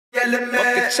element.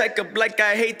 Fuck a checkup like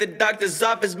I hate the doctor's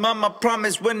office. Mama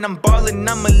promise when I'm ballin',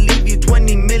 I'ma leave you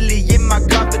 20 million in my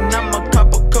coffin. I'ma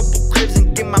cop a couple cribs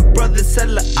and get my brothers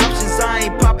hella options. I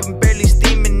ain't poppin', barely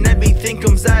steaming. Everything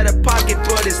comes out of pocket,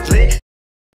 but it's lit.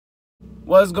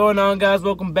 What's going on, guys?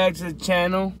 Welcome back to the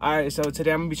channel. Alright, so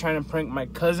today I'm gonna be trying to prank my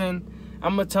cousin.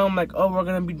 I'm gonna tell him like, oh, we're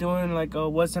gonna be doing like a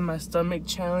what's in my stomach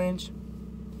challenge.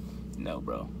 No,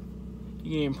 bro,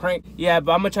 you getting pranked. Yeah,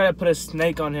 but I'm gonna try to put a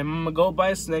snake on him. I'm gonna go buy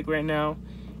a snake right now,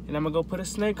 and I'm gonna go put a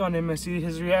snake on him and see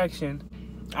his reaction.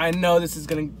 I know this is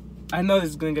gonna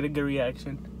get a good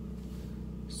reaction.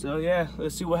 So yeah,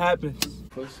 let's see what happens.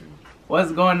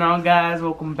 What's going on, guys?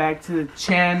 Welcome back to the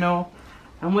channel.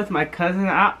 I'm with my cousin.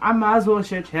 I might as well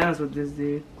share channels with this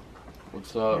dude.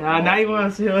 What's up? Now you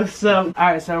want to see what's up.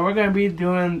 Alright, so we're going to be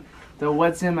doing the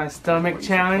what's in my stomach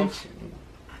challenge.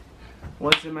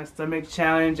 What's in my stomach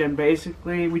challenge. And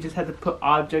basically, we just had to put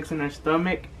objects in our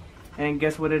stomach and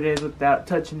guess what it is without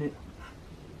touching it.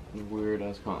 Weird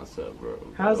ass concept, bro.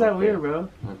 How's that weird, bro?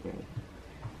 Okay.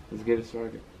 Let's get it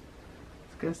started.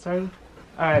 Let's get started.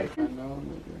 Alright. I know,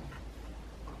 nigga.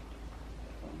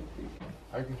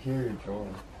 I can hear your joy.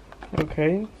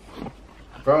 Okay.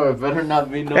 Bro, it better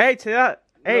not be no. Hey, chill out.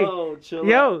 Hey, no, chill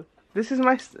yo, out. this is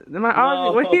my object. No,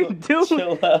 What are you doing?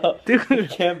 Chill out. Dude. It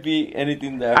can't be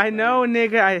anything that. I know,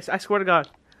 nigga. I swear to God.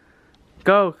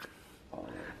 Go.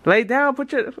 Lay down.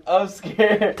 Put your. I'm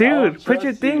scared. Dude, put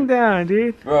your thing down,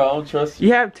 dude. Bro, I don't trust you.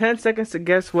 You have 10 seconds to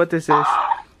guess what this is.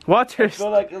 Watch I your.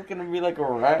 feel like it's gonna be like a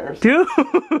rat or something.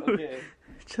 Dude. Okay.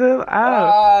 Chill out.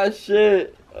 Ah,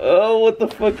 shit. Oh, what the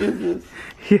fuck is this?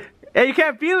 Yeah. Hey, you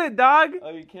can't feel it, dog.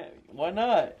 Oh, you can't. Why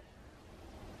not?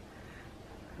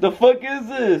 The fuck is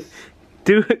this?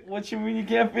 Dude. What you mean you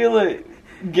can't feel it?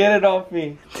 Get it off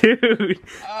me. Dude.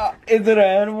 Is it an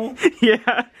animal?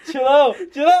 Yeah. Chill out.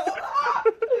 Chill out.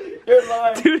 You're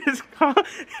lying. Dude, it was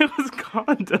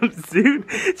condoms, dude.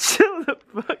 Chill the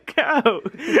fuck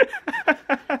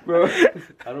out. Bro,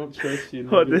 I don't trust you.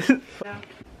 Hold this.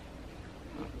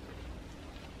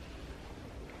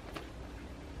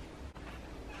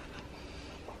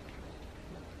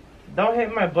 Don't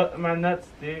hit my nuts,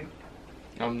 dude.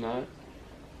 I'm not.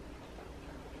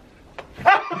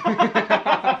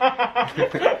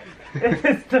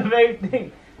 It's the vape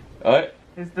thing. What?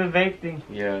 It's the vape thing.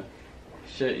 Yeah.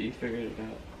 Shit, you figured it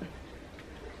out.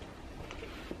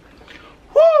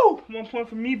 Woo! 1 point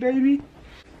for me, baby.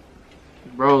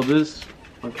 Bro, this.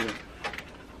 Okay.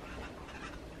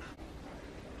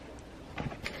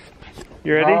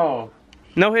 You ready? Oh.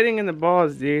 No hitting in the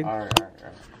balls, dude. Alright.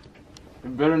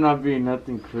 It better not be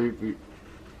nothing creepy.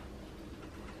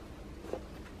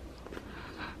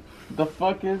 The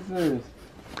fuck is this?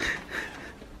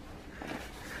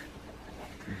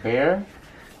 Bear?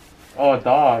 Oh, a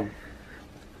dog.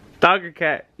 Dog or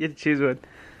cat? You have to choose one.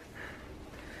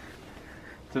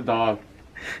 It's a dog.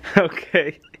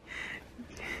 Okay.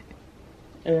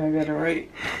 Yeah, I got it right.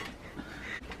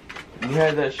 You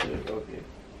had that shit. Okay.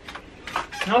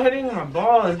 No hitting in my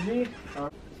balls, dude.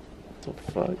 What the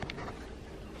fuck?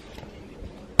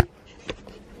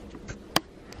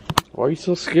 Why are you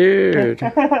so scared?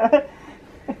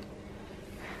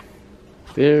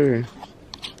 There.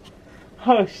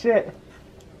 Oh shit.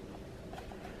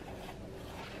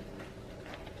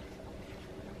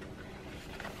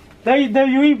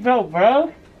 WWE belt,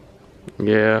 bro.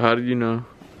 Yeah, how did you know?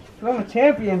 I'm a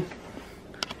champion. Is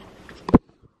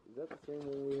that the same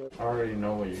one we have? I already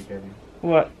know what you're getting.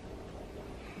 What?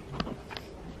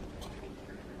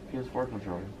 PS4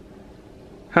 controller.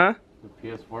 Huh? The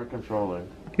PS4 controller.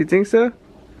 You think so?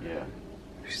 Yeah.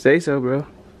 You say so, bro.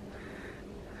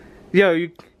 Yo,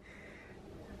 you.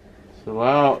 Chill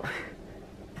out.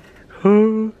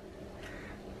 Yo,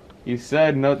 You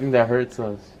said nothing that hurts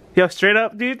us. straight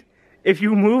up, dude. If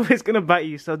you move, it's gonna bite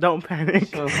you, so don't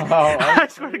panic. Chill out. I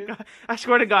swear to God. I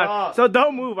swear to God. Stop. So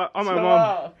don't move on my Chill mom.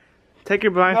 out. Take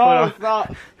your blindfold No, off.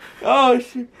 stop. Oh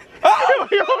shit. Oh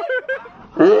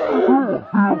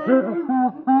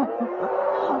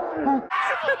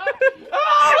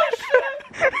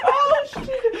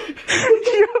shit!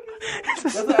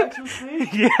 That's an actual thing?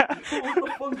 Yeah. What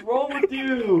the fuck's wrong with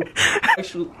you?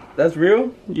 Actually, that's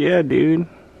real? Yeah, dude.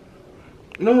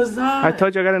 No, it's not. I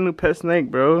told you I got a new pet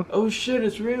snake, bro. Oh shit,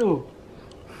 it's real.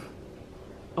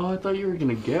 Oh, I thought you were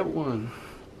gonna get one.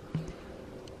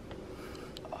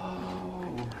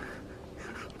 Oh.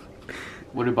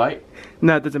 Would it bite?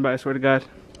 No, it doesn't bite, I swear to God.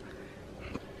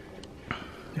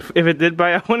 If it did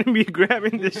bite, I wouldn't be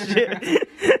grabbing this shit.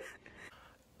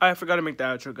 I forgot to make the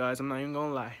outro, guys. I'm not even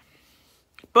gonna lie.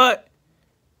 But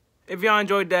if y'all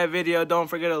enjoyed that video, don't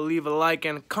forget to leave a like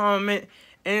and a comment.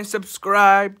 And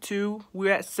subscribe too.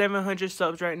 We're at 700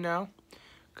 subs right now.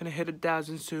 Gonna hit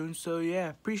 1,000 soon. So yeah,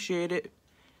 appreciate it.